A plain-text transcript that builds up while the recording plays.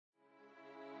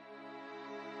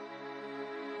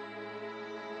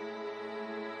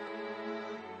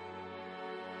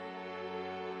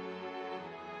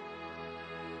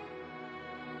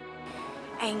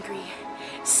angry,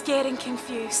 scared and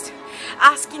confused,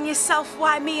 asking yourself,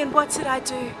 why me and what did I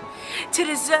do to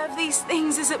deserve these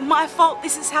things? Is it my fault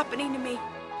this is happening to me?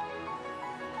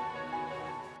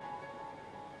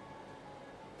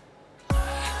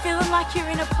 Feeling like you're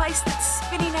in a place that's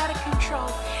spinning out of control.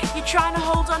 You're trying to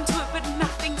hold on to it, but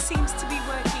nothing seems to be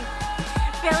working.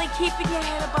 Barely keeping your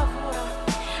head above water.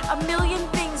 A million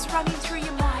things running through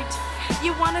your mind.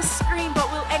 You want to scream,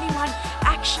 but will anyone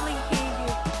actually hear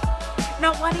you?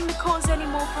 Not wanting to cause any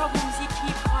more problems, you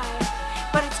keep quiet,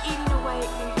 but it's eating away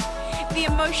at you.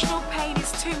 The emotional pain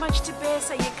is too much to bear,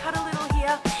 so you cut a little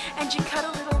here and you cut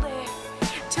a little there,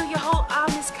 till your whole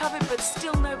arm is covered, but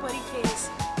still nobody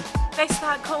cares. They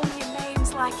start calling you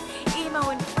names like emo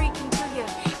and freak until you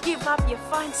give up, you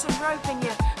find some rope and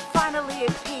you're finally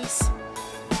at peace.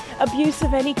 Abuse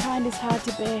of any kind is hard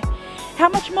to bear. How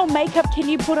much more makeup can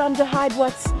you put on to hide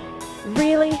what's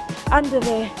really under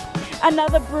there?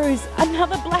 Another bruise,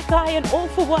 another black eye, and all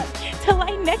for what? To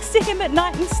lay next to him at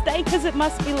night and stay because it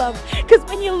must be love. Because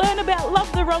when you learn about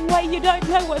love the wrong way, you don't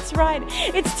know what's right.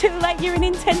 It's too late, you're in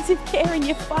intensive care and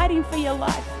you're fighting for your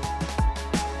life.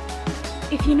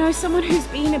 If you know someone who's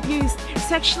being abused,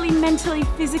 sexually, mentally,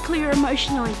 physically, or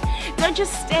emotionally, don't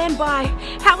just stand by.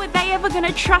 How are they ever going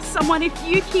to trust someone if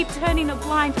you keep turning a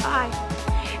blind eye?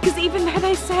 Because even though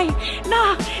they say,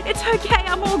 nah, it's okay,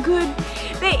 I'm all good,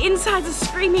 their insides are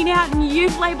screaming out and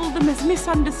you've labelled them as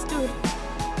misunderstood.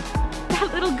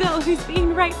 That little girl who's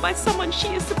being raped by someone she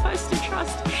is supposed to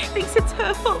trust thinks it's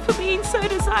her fault for being so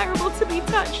desirable to be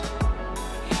touched.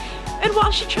 And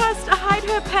while she tries to hide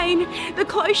her pain, the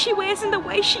clothes she wears and the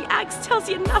way she acts tells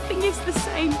you nothing is the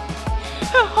same.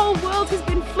 Her whole world has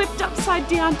been flipped upside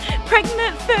down, pregnant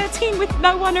at 13 with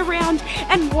no one around.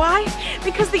 And why?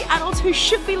 Because the adults who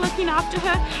should be looking after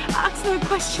her ask no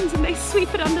questions and they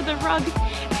sweep it under the rug.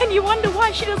 And you wonder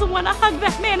why she doesn't want to hug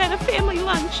that man at a family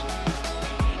lunch.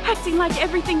 Acting like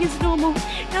everything is normal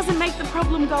doesn't make the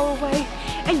problem go away,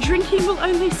 and drinking will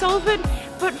only solve it,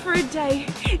 but for a day.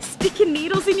 Sticking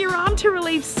needles in your arm to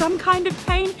relieve some kind of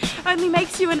pain only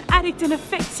makes you an addict and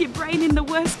affects your brain in the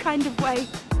worst kind of way.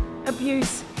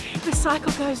 Abuse. The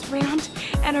cycle goes round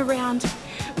and around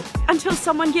until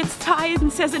someone gets tired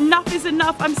and says, enough is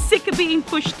enough, I'm sick of being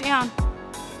pushed down.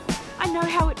 I know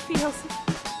how it feels.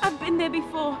 I've been there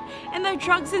before, and though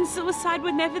drugs and suicide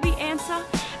were never the answer,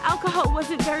 alcohol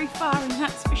wasn't very far, and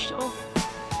that's for sure.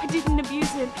 I didn't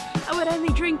abuse it. I would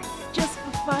only drink just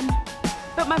for fun.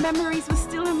 But my memories were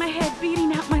still in my head,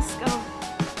 beating out my skull.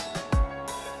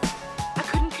 I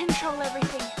couldn't control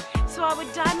everything, so I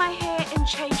would dye my hair and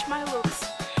change my looks.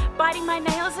 Biting my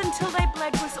nails until they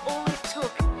bled was all it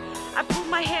took. I pulled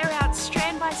my hair out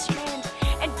strand by strand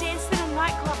and danced in a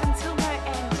nightclub until no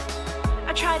end.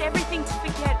 I tried everything to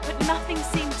forget, but nothing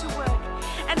seemed to work.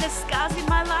 And the scars in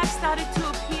my life started to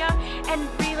appear and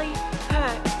really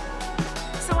hurt.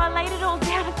 So I laid it all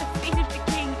down at the feet of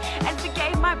the King and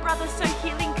forgave my brother so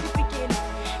healing could begin.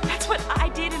 That's what I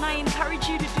did, and I encourage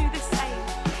you to do the same.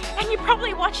 And you're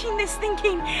probably watching this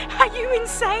thinking, are you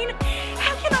insane?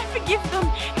 How can I forgive them?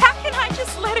 How can I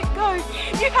just let it go?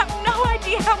 You have no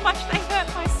idea how much they hurt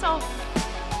my soul.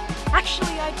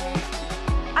 Actually, I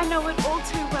do. I know it all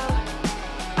too well.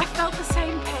 I felt the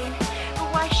same pain, but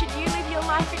why should you live your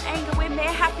life in anger when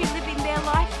they're happy living their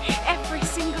life every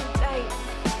single day?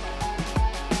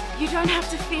 You don't have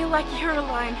to feel like you're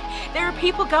alone. There are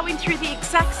people going through the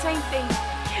exact same thing.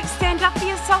 Stand up for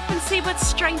yourself and see what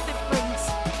strength it brings.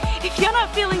 If you're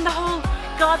not feeling the whole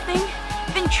God thing,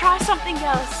 then try something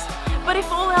else. But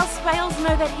if all else fails,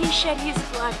 know that He shed His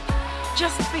blood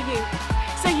just for you,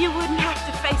 so you wouldn't have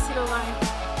to face it alone.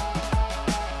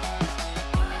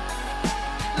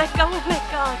 Let go and let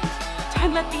God.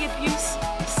 Don't let the abuse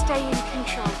stay in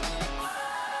control.